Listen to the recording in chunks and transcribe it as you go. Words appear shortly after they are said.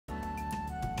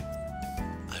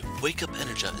Wake up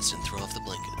energized and throw off the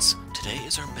blankets. Today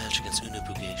is our match against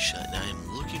Unabugeisha, and I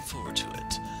am looking forward to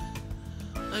it.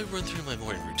 I run through my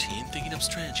morning routine, thinking up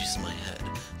strategies in my head,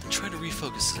 then try to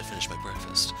refocus as I finish my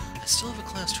breakfast. I still have a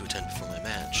class to attend before my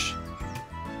match.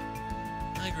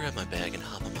 I grab my bag and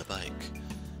hop on my bike.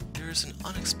 There is an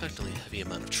unexpectedly heavy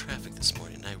amount of traffic this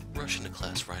morning, and I rush into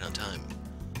class right on time.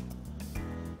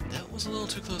 That was a little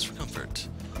too close for comfort.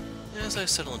 As I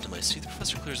settle into my seat, the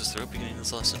professor clears his throat, beginning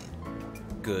his lesson.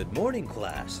 Good morning,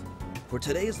 class. For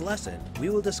today's lesson, we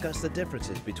will discuss the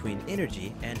differences between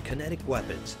energy and kinetic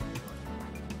weapons.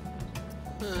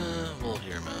 We'll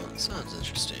hear him out. Sounds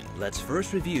interesting. Let's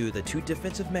first review the two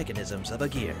defensive mechanisms of a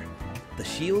gear, the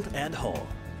shield and hull.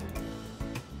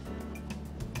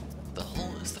 The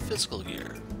hull is the physical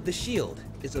gear. The shield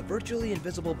is a virtually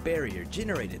invisible barrier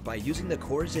generated by using the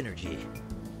core's energy.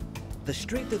 The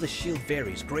strength of the shield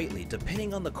varies greatly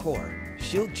depending on the core,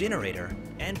 shield generator,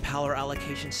 and power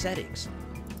allocation settings.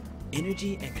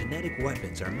 Energy and kinetic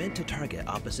weapons are meant to target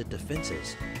opposite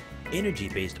defenses.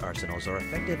 Energy-based arsenals are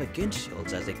effective against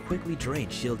shields as they quickly drain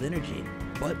shield energy,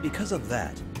 but because of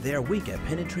that, they are weak at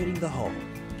penetrating the hull.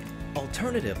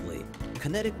 Alternatively,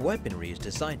 kinetic weaponry is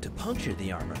designed to puncture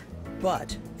the armor,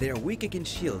 but they are weak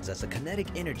against shields as the kinetic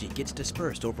energy gets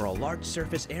dispersed over a large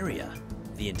surface area,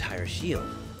 the entire shield.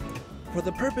 For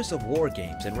the purpose of war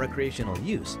games and recreational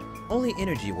use, only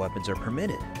energy weapons are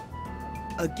permitted.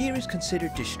 A gear is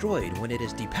considered destroyed when it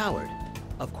is depowered.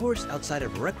 Of course, outside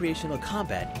of recreational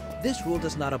combat, this rule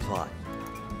does not apply.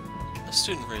 A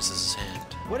student raises his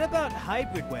hand. What about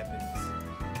hybrid weapons?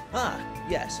 Ah,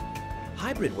 yes.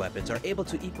 Hybrid weapons are able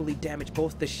to equally damage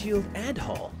both the shield and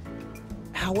hull.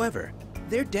 However,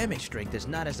 their damage strength is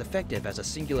not as effective as a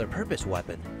singular purpose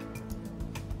weapon.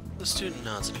 The student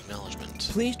nods in acknowledgement.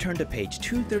 Please turn to page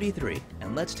 233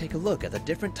 and let's take a look at the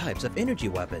different types of energy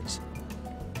weapons.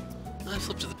 I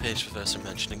flip to the page the professor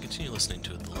mentioned and continue listening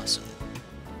to the lesson.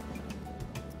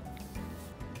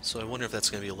 So I wonder if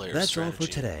that's going to be a layer That's strategy. all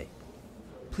for today.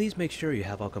 Please make sure you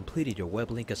have all completed your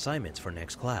WebLink assignments for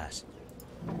next class.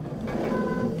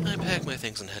 I pack my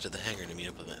things and head to the hangar to meet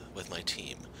up with my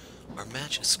team. Our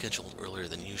match is scheduled earlier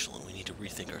than usual and we need to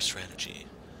rethink our strategy.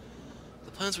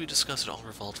 The plans we discussed had all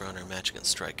revolved around our match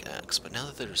against Strike X, but now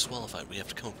that they're disqualified, we have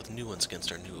to come up with new ones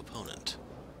against our new opponent.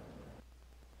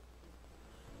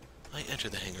 I enter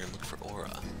the hangar and look for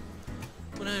Aura.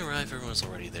 When I arrive, everyone is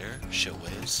already there. Shou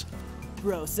waves.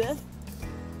 Bro, Seth?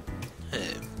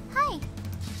 Hey. Hi.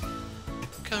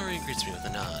 Kaori greets me with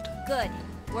a nod. Good.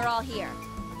 We're all here.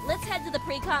 Let's head to the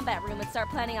pre-combat room and start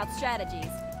planning out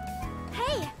strategies.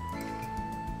 Hey!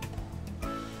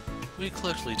 We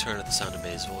collectively turn at the sound of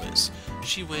May's voice.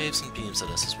 She waves and beams at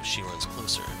us as she runs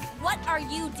closer. What are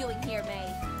you doing here,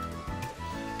 May?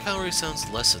 Kaori sounds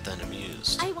less than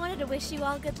amused. I wanted to wish you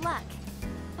all good luck.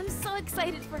 I'm so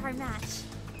excited for our match.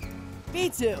 Me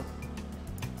too.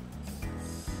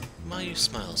 Mayu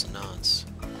smiles and nods.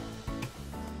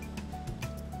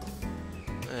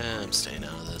 I'm staying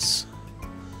out of this.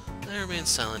 I remain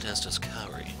silent, as does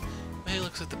Kaori. May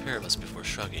looks at the pair of us before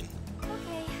shrugging.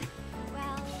 Okay,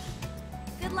 well,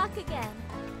 good luck again.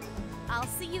 I'll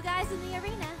see you guys in the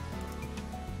arena.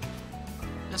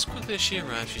 As quickly as she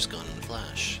arrives, she's gone in a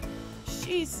flash.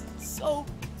 She's so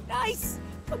nice.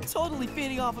 I'm totally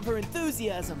feeding off of her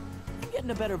enthusiasm. I'm getting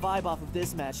a better vibe off of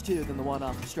this match too than the one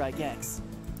off of Strike X.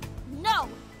 No!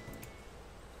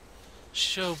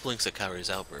 Shou blinks at Kaori's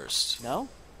outburst. No?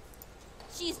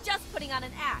 She's just putting on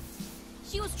an act.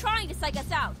 She was trying to psych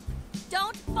us out.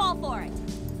 Don't fall for it.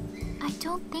 I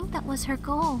don't think that was her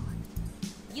goal.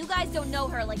 You guys don't know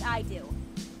her like I do.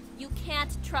 You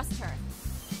can't trust her.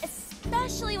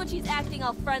 Especially when she's acting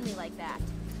all friendly like that.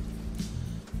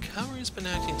 Kaori's been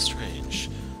acting strange,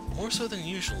 more so than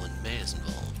usual when May is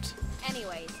involved.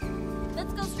 Anyways,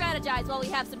 let's go strategize while we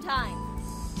have some time.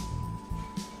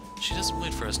 She doesn't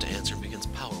wait for us to answer and begins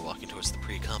power walking towards the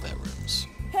pre-combat rooms.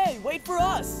 Hey, wait for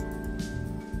us!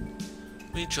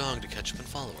 We jog to catch up and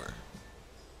follow her.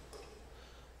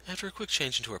 After a quick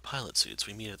change into our pilot suits,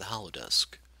 we meet at the holodesk.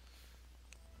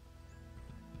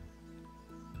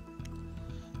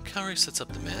 Kaori sets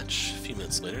up the match. A few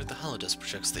minutes later, the holodesk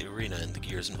projects the arena and the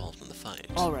gears involved in the fight.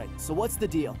 Alright, so what's the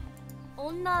deal?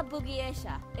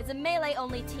 Unabugeisha is a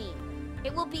melee-only team.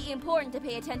 It will be important to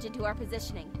pay attention to our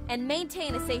positioning and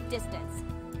maintain a safe distance.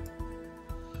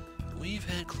 We've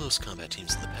had close combat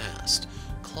teams in the past.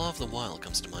 Claw of the Wild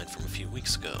comes to mind from a few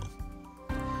weeks ago.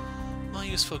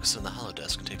 Mayu's focused on the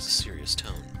holodesk and takes a serious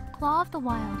tone. Claw of the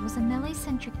Wild was a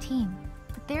melee-centric team,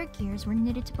 but their gears were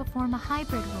knitted to perform a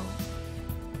hybrid role.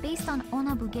 Based on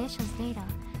Onabugeisha's data,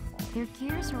 their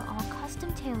gears are all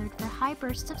custom-tailored for high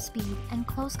bursts of speed and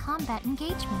close combat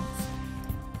engagements.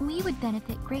 We would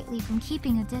benefit greatly from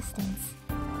keeping a distance.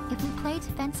 If we play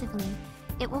defensively,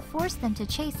 it will force them to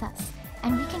chase us,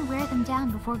 and we can wear them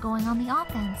down before going on the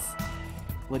offense.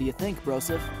 What do you think,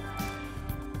 Broseph?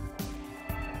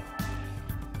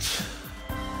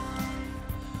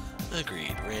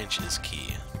 Agreed, range is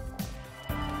key.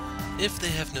 If they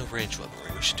have no range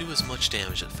weaponry, we should do as much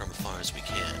damage from afar as we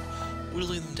can.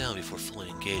 Whittling them down before fully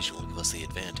engaging will give us the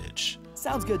advantage.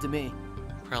 Sounds good to me.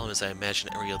 Problem is, I imagine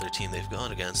every other team they've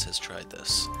gone against has tried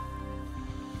this.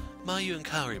 Mayu and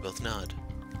Kaori both nod.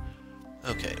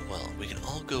 Okay, well, we can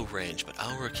all go range, but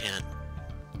Aura can't.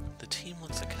 The team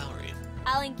looks at Kaori.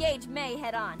 I'll engage Mei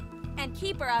head on, and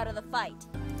keep her out of the fight.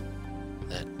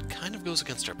 That kind of goes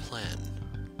against our plan.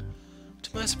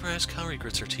 To my surprise, Kaori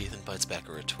grits her teeth and bites back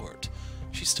a retort.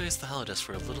 She stays at the holodesk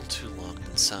for a little too long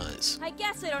in size. I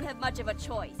guess I don't have much of a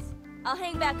choice. I'll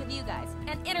hang back with you guys,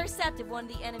 and intercept if one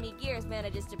of the enemy gears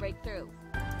manages to break through.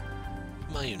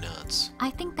 Mayu nods. I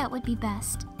think that would be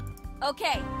best.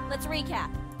 Okay, let's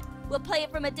recap. We'll play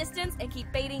it from a distance and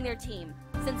keep baiting their team.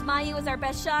 Since Mayu is our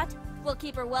best shot, we'll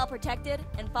keep her well protected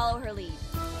and follow her lead.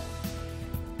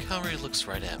 Kaori looks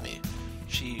right at me.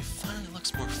 She finally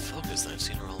looks more focused than I've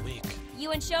seen her all week.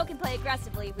 You and Shou can play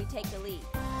aggressively if we take the lead.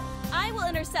 I will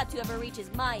intercept whoever reaches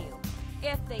Mayu,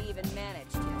 if they even manage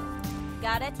to.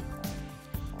 Got it?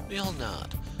 We all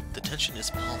nod. The tension is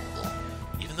palpable.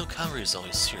 Even though Kaori is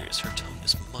always serious, her tone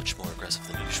is much more aggressive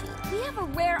than usual. We have a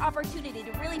rare opportunity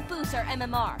to really boost our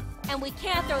MMR, and we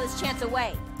can't throw this chance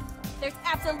away. There's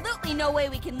absolutely no way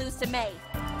we can lose to Mei.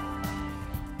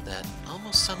 That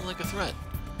almost sounded like a threat.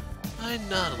 I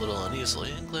nod a little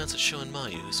uneasily and glance at Shou and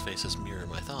Mayu, whose faces mirror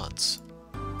my thoughts.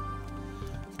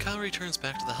 Kaori turns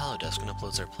back to the holodesk and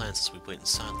uploads our plans as we wait in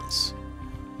silence.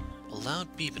 A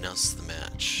loud beep announces the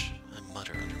match. I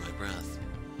mutter under my breath.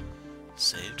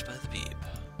 Saved by the beep.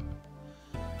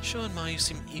 Shou and Mayu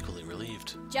seem equally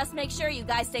relieved. Just make sure you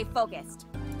guys stay focused.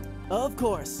 Of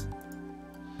course.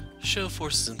 Shou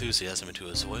forces enthusiasm into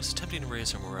his voice, attempting to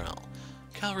raise her morale.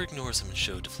 Kaori ignores him and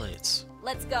Shou deflates.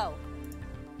 Let's go.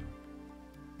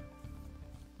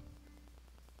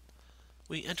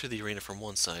 We enter the arena from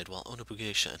one side, while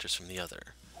Onobugeisha enters from the other.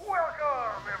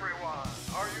 Welcome, everyone!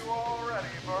 Are you all ready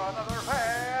for another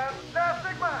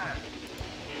fantastic match?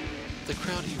 The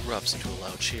crowd erupts into a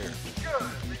loud cheer.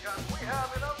 Good, because we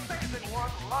have an amazing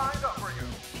one lined up for you.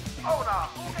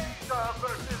 Onobugeisha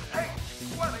versus H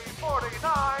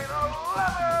 2049 11!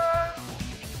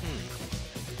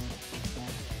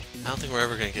 I don't think we're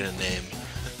ever going to get a name.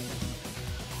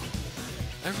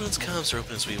 Everyone's comms are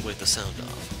open as we await the sound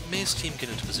off. Mei's team get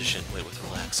into position and wait with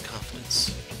relaxed confidence.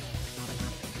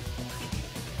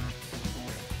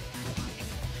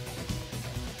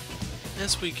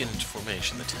 As we get into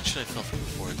formation, the tension I felt from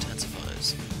before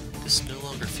intensifies. This no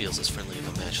longer feels as friendly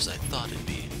of a match as I thought it'd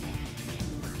be.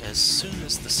 As soon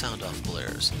as the sound off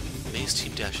blares, Mei's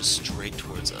team dashes straight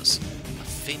towards us. A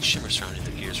faint shimmer surrounding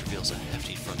the gears reveals a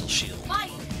hefty frontal shield.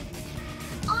 Mayu!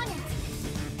 On it!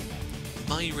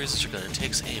 Mayu raises her gun and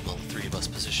takes aim while the three of us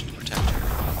position to protect her.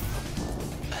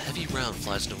 A heavy round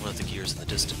flies into one of the gears in the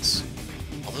distance.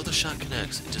 Although the shot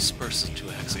connects, it disperses into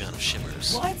a hexagon of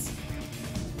shimmers. What?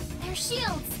 They're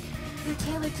shields! They're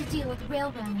tailored to deal with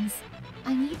railguns.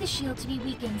 I need the shield to be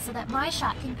weakened so that my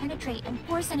shot can penetrate and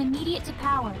force an immediate to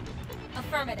power.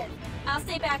 Affirmative. I'll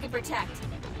stay back and protect.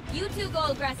 You two go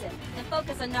aggressive, and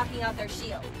focus on knocking out their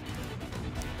shield.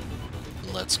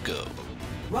 Let's go.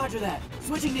 Roger that.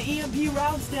 Switching to EMP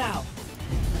rounds now.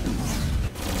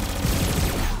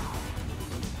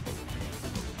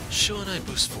 Shou and I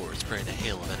boost forward, spraying a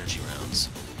hail of energy rounds.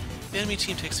 The enemy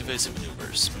team takes evasive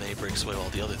maneuvers. Mei breaks away while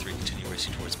the other three continue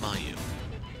racing towards Mayu.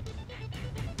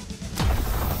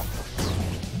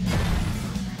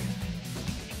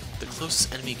 The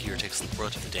closest enemy gear takes the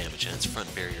brunt of the damage and its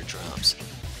front barrier drops.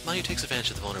 Mayu takes advantage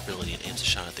of the vulnerability and aims a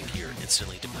shot at the gear,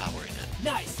 instantly depowering it.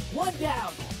 Nice. One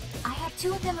down. I have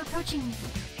two of them approaching me.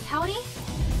 Kaori?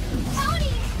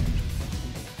 Kaori!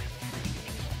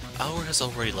 Aura has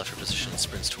already left her position and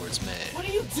sprints towards Mei. What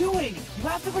are you doing? You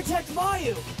have to protect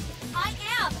Mayu. I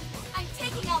am! I'm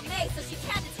taking out Mei so she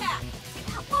can't attack!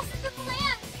 That wasn't the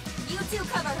plan! You two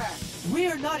cover her!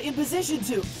 We're not in position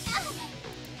to.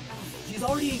 She's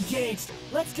already engaged.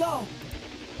 Let's go.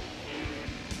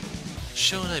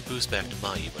 Shou and I boost back to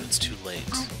Mayu, but it's too late.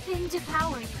 I've been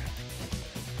depowered.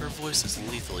 Her voice is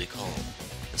lethally calm.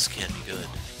 This can't be good.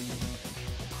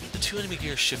 The two enemy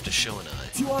gears shift to Shou and I.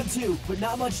 2 on 2, but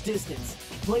not much distance.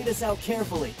 Play this out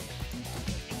carefully.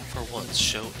 For once,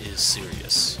 Shou is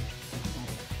serious.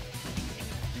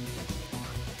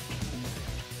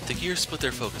 The gears split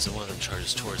their focus and one of them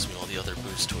charges towards me while the other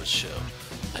boosts towards Shou.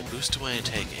 I boost away and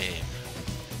take aim.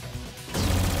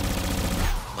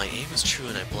 My aim is true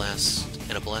and a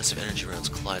blast of energy rounds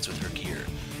collides with her gear.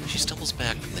 She stumbles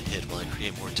back from the hit while I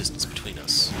create more distance between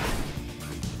us.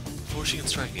 Before she can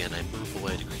strike again, I move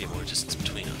away to create more distance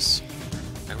between us.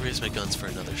 I raise my guns for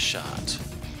another shot.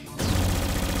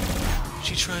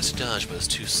 She tries to dodge but is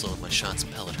too slow and my shots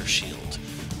pellet her shield.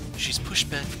 She's pushed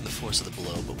back from the force of the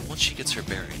blow, but once she gets her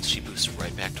bearings, she boosts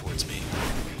right back towards me.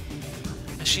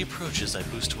 As she approaches, I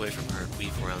boost away from her and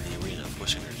weave around the arena,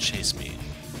 forcing her to chase me.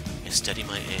 I steady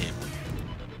my aim.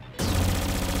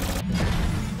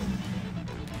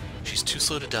 She's too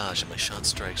slow to dodge and my shot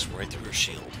strikes right through her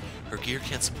shield. Her gear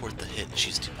can't support the hit and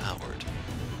she's depowered.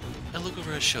 I look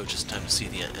over at Shou just in time to see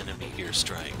the enemy gear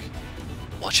strike.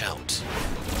 Watch out!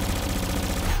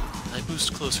 I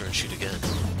boost closer and shoot again.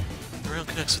 The round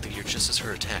connects with the gear just as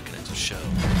her attack connects with Shou.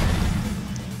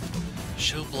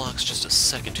 Shou blocks just a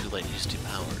second too late and is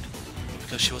depowered.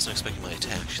 Because she wasn't expecting my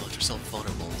attack, she left herself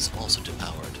vulnerable and is also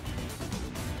depowered.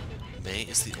 Mei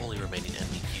is the only remaining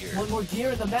enemy gear. One more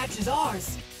gear and the match is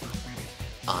ours.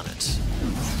 On it.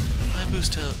 I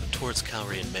boost towards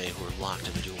Kaori and Mei, who are locked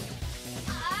in a duel.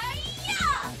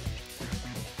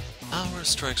 Aura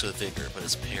strikes with vigor, but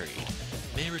is parried.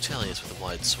 Mei retaliates with a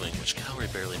wide swing, which Kaori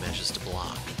barely manages to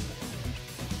block.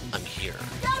 I'm here.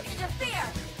 Don't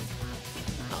interfere!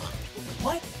 Huh?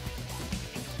 What?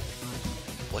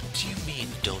 What do you mean,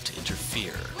 don't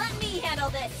interfere? Let me handle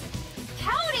this!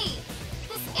 Kaori!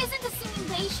 This isn't a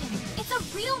simulation. It's a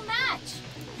real match.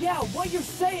 Yeah, what you're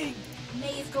saying?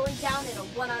 Mei is going down in a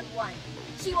one-on-one.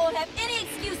 She won't have any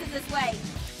excuses this way!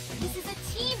 This is a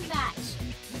team match.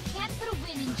 You can't put a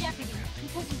win in jeopardy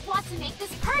because you want to make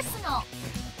this personal.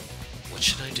 What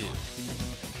should I do?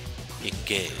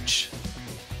 Engage.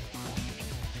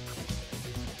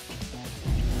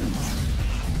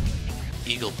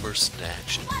 Eagle bursts into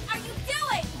action. What are you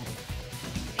doing?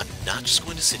 I'm not just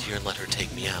going to sit here and let her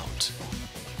take me out.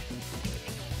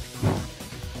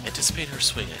 Anticipating her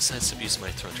swing, I sidestep using my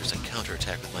thrusters and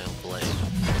counterattack with my own blade.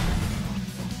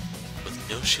 With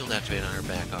no shield activated on her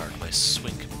back arc, my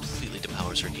swing completely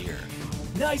depowers her gear.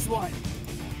 Nice one.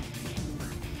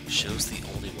 Shou's the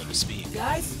only one to speak.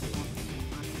 Guys?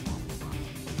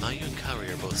 Mayu and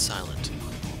Kaori are both silent.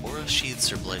 Aura sheathes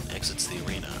her blade and exits the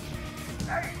arena.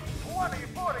 8, 20,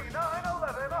 49,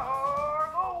 11 are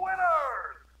the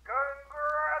winners!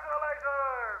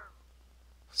 Congratulations!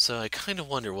 So I kind of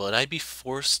wonder, would I be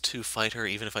forced to fight her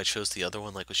even if I chose the other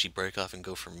one? Like, would she break off and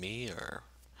go for me, or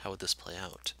how would this play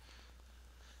out?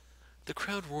 The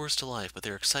crowd roars to life, but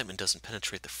their excitement doesn't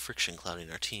penetrate the friction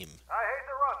clouding our team. I hate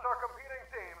to rush our competing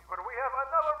teams, but we have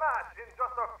another match in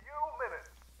just a few minutes.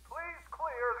 Please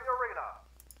clear the arena.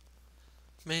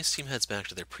 Mei's team heads back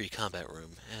to their pre-combat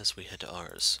room, as we head to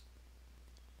ours.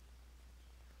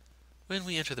 When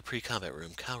we enter the pre-combat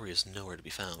room, Kaori is nowhere to be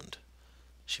found.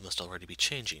 She must already be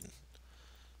changing.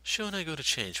 Shou and I go to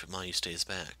change, but Mayu stays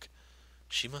back.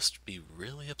 She must be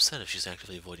really upset if she's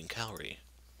actively avoiding Kaori.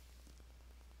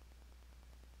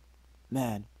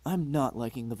 Man, I'm not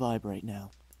liking the vibe right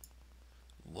now.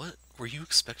 What? Were you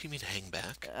expecting me to hang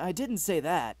back? I didn't say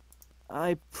that.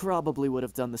 I probably would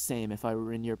have done the same if I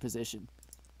were in your position.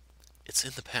 It's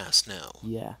in the past now.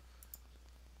 Yeah.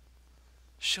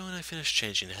 Shou and I finish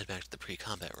changing and head back to the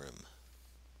pre-combat room.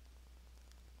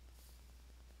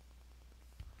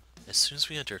 As soon as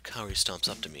we enter, Kaori stomps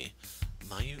up to me.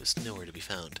 Mayu is nowhere to be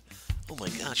found. Oh my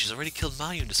god, she's already killed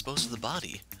Mayu and disposed of the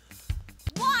body.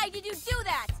 Why did you do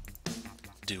that?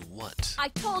 Do what? I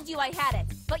told you I had it,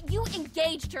 but you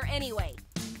engaged her anyway.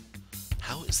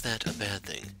 How is that a bad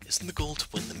thing? Isn't the goal to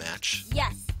win the match?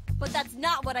 Yes, but that's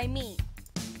not what I mean.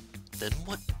 Then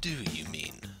what do you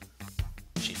mean?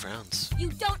 She frowns. You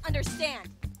don't understand.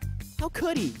 How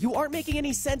could he? You aren't making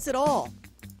any sense at all.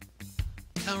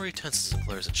 Kaori tenses and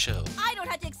glares at Shou. I don't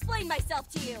have to explain myself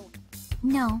to you.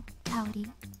 No, Kaori.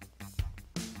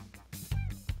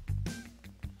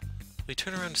 We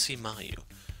turn around to see Mayu.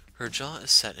 Her jaw is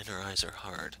set and her eyes are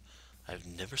hard. I've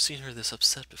never seen her this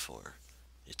upset before.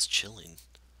 It's chilling.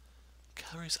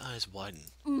 Kaori's eyes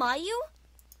widen. Mayu?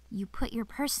 You put your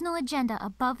personal agenda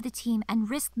above the team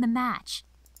and risked the match.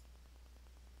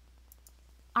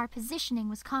 Our positioning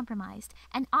was compromised,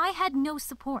 and I had no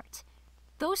support.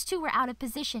 Those two were out of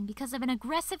position because of an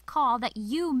aggressive call that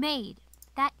you made.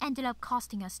 That ended up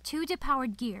costing us 2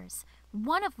 depowered gears,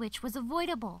 one of which was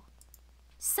avoidable.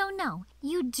 So no,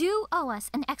 you do owe us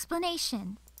an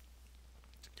explanation.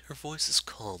 Her voice is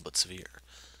calm but severe.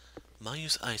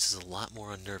 Mayu's ice is a lot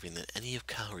more unnerving than any of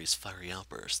Kaori's fiery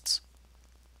outbursts.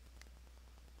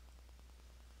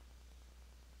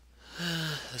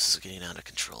 This is getting out of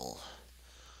control.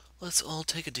 Let's all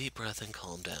take a deep breath and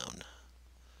calm down.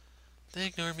 They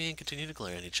ignore me and continue to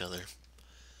glare at each other.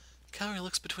 Kaori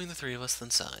looks between the three of us, then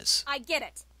sighs. I get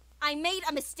it. I made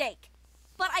a mistake.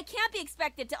 But I can't be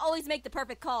expected to always make the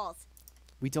perfect calls.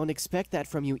 We don't expect that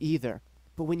from you either.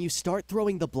 But when you start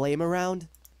throwing the blame around...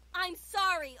 I'm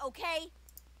sorry, okay?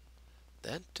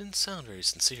 That didn't sound very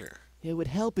sincere. It would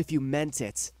help if you meant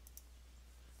it.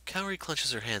 Kaori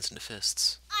clenches her hands into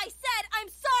fists. I said I'm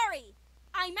sorry!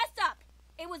 I messed up.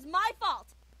 It was my fault.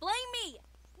 Blame me.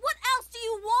 What else do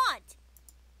you want?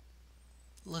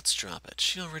 Let's drop it.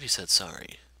 She already said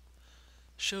sorry.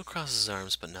 Shou crosses his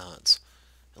arms but nods.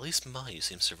 At least Mayu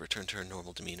seems to have returned to her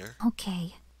normal demeanor.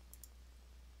 Okay.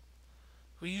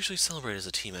 We usually celebrate as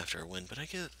a team after a win, but I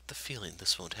get the feeling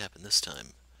this won't happen this time.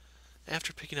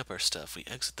 After picking up our stuff, we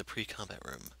exit the pre-combat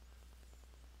room.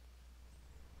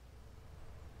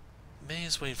 May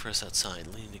is waiting for us outside,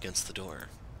 leaning against the door.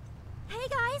 Hey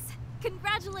guys!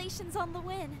 Congratulations on the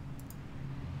win!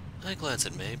 I glance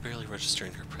at May, barely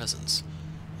registering her presence.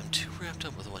 I'm too wrapped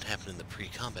up with what happened in the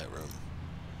pre-combat room.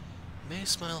 May's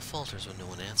smile falters when no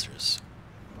one answers.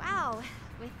 Wow,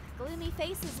 with gloomy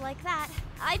faces like that,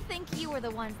 I'd think you were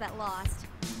the ones that lost.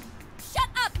 Shut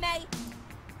up, May!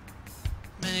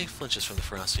 May flinches from the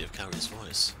ferocity of Kaori's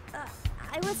voice.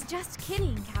 I was just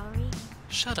kidding, Kaori.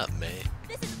 Shut up, May.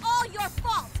 This is all your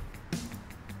fault!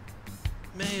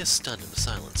 May is stunned into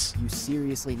silence. You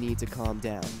seriously need to calm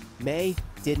down. May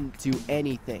didn't do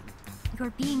anything. You're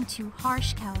being too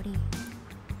harsh, Kaori.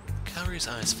 Kaori's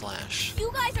eyes flash.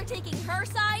 You guys are taking her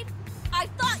side? I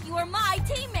thought you were my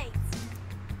teammates!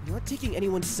 I'm not taking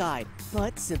anyone's side,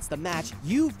 but since the match,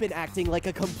 you've been acting like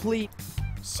a complete...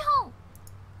 Shou!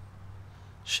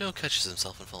 Shou catches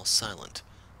himself and falls silent.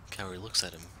 Kaori looks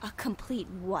at him. A complete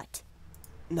what?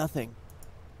 Nothing.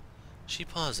 She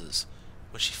pauses.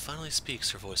 When she finally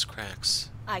speaks, her voice cracks.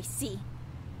 I see.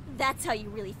 That's how you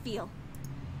really feel.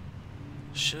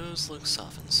 Shou's look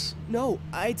softens. No,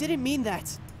 I didn't mean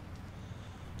that.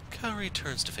 Kaori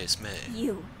turns to face May.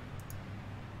 You.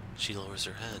 She lowers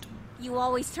her head. You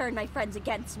always turn my friends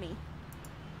against me.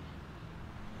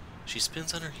 She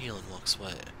spins on her heel and walks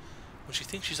away. When she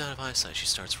thinks she's out of eyesight, she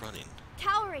starts running.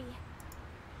 Kaori!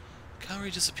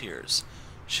 Kaori disappears.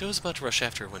 Shou's about to rush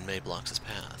after her when May blocks his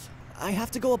path. I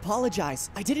have to go apologize.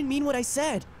 I didn't mean what I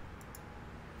said.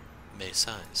 May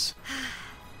sighs.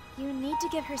 You need to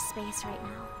give her space right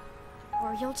now,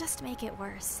 or you'll just make it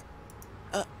worse.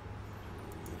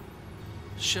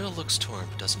 Shou looks torn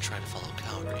but doesn't try to follow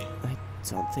Kaori. I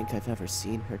don't think I've ever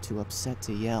seen her too upset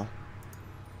to yell.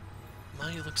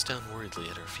 Mayu looks down worriedly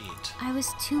at her feet. I was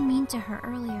too mean to her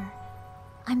earlier.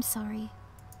 I'm sorry.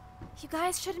 You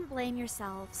guys shouldn't blame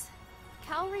yourselves.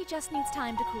 Kaori just needs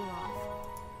time to cool off.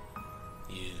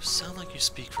 You sound like you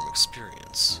speak from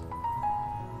experience.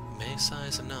 May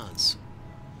sighs and nods.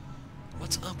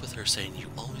 What's up with her saying you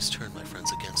always turn my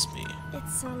friends against me?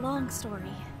 It's a long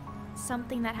story.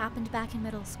 Something that happened back in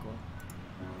middle school.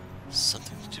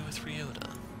 Something to do with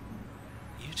Ryota.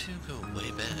 You two go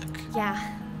way back.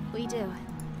 Yeah, we do.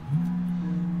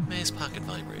 May's pocket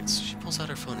vibrates. She pulls out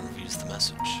her phone and reviews the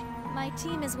message. My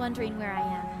team is wondering where I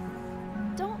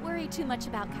am. Don't worry too much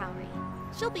about Kaori.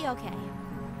 She'll be okay.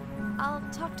 I'll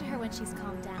talk to her when she's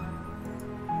calmed down.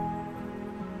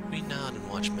 We nod and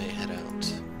watch May head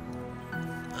out.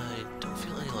 I don't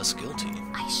feel any less guilty.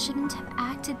 I shouldn't have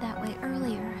acted that way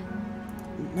earlier.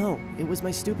 No, it was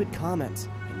my stupid comment.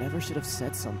 I never should have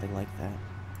said something like that.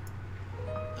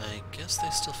 I guess they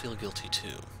still feel guilty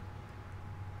too.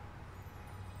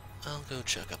 I'll go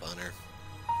check up on her.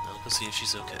 I'll go see if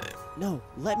she's okay. No,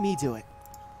 let me do it.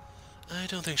 I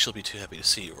don't think she'll be too happy to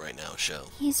see you right now, Shou.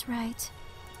 He's right.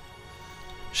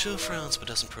 Shou frowns but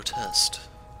doesn't protest.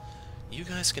 You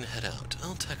guys can head out.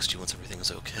 I'll text you once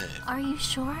everything's okay. Are you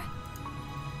sure?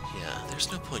 Yeah, there's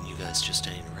no point in you guys just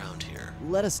staying around here.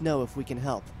 Let us know if we can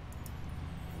help.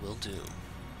 Will do.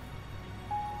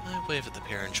 I wave at the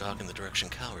pair and jog in the direction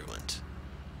Kaori went.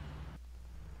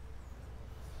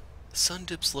 The sun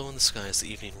dips low in the sky as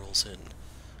the evening rolls in.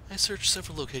 I search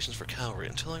several locations for Kaori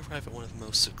until I arrive at one of the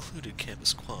most secluded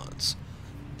campus quads.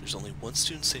 There's only one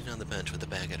student sitting on the bench with a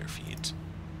bag at her feet.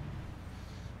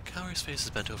 Kaori's face is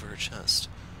bent over her chest.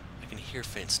 I can hear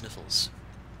faint sniffles.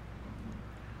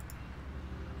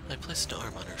 I place an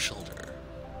arm on her shoulder.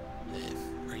 Hey,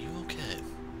 are you okay?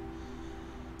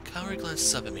 Kaori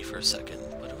glances up at me for a second,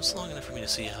 but it was long enough for me to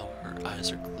see how her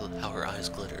eyes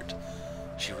glittered.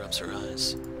 She rubs her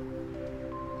eyes.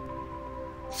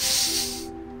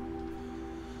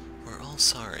 We're all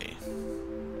sorry.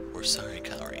 We're sorry,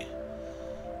 Kaori.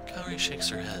 Kaori shakes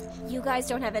her head. You guys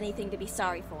don't have anything to be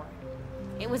sorry for.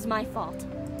 It was my fault.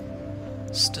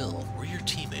 Still, we're your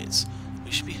teammates.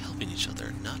 We should be helping each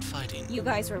other, not fighting. You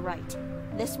guys were right.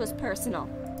 This was personal.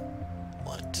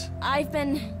 What? I've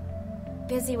been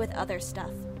busy with other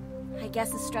stuff. I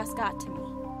guess the stress got to me.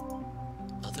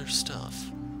 Other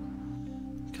stuff?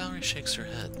 Kaori shakes her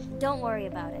head. Don't worry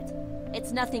about it.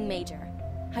 It's nothing major.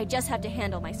 I just have to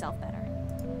handle myself better.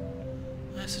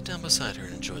 I sit down beside her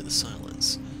and enjoy the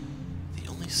silence. The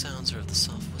only sounds are of the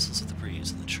soft whistles of the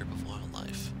breeze and the chirp of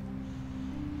wildlife.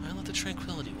 I let the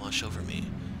tranquility wash over me.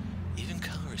 Even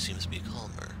Kaori seems to be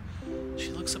calmer.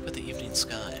 She looks up at the evening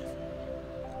sky.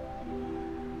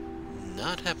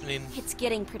 Not happening. It's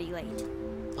getting pretty late.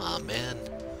 Aw, man.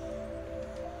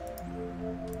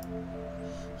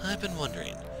 I've been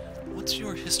wondering, what's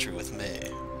your history with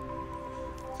May?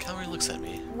 Kaori looks at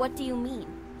me. What do you mean?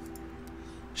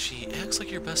 She acts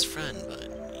like your best friend, but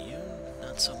you,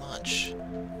 not so much.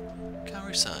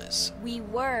 Kaori sighs. We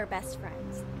were best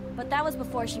friends, but that was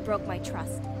before she broke my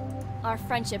trust. Our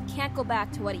friendship can't go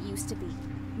back to what it used to be,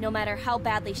 no matter how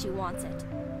badly she wants it.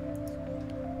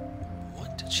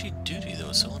 What did she do to you that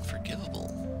was so unforgivable?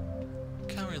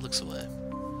 Kaori looks away.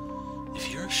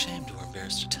 If you're ashamed or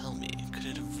embarrassed to tell me, could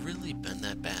it have really been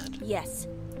that bad? Yes.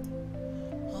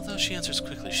 Although she answers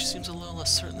quickly, she seems a little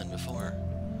less certain than before.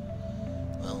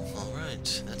 Well,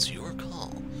 alright, that's your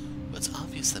call, but it's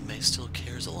obvious that May still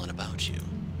cares a lot about you.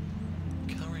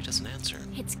 Kaori doesn't answer.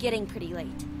 It's getting pretty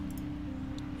late.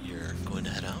 You're going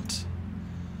to head out?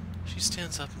 She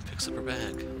stands up and picks up her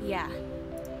bag. Yeah.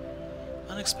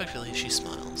 Unexpectedly, she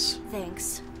smiles.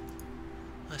 Thanks.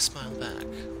 I smile back.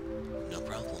 No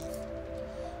problem.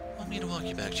 Want me to walk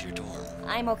you back to your dorm?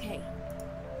 I'm okay.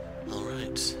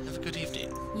 Alright, have a good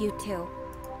evening. You too.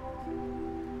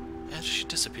 After she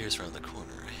disappears around the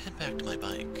corner, I head back to my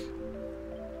bike.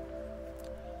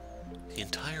 The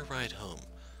entire ride home,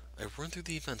 I run through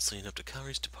the events leading up to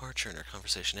Kaori's departure and our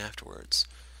conversation afterwards.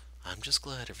 I'm just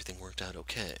glad everything worked out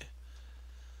okay.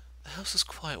 The house is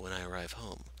quiet when I arrive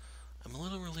home. I'm a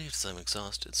little relieved as I'm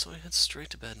exhausted, so I head straight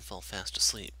to bed and fall fast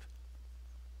asleep.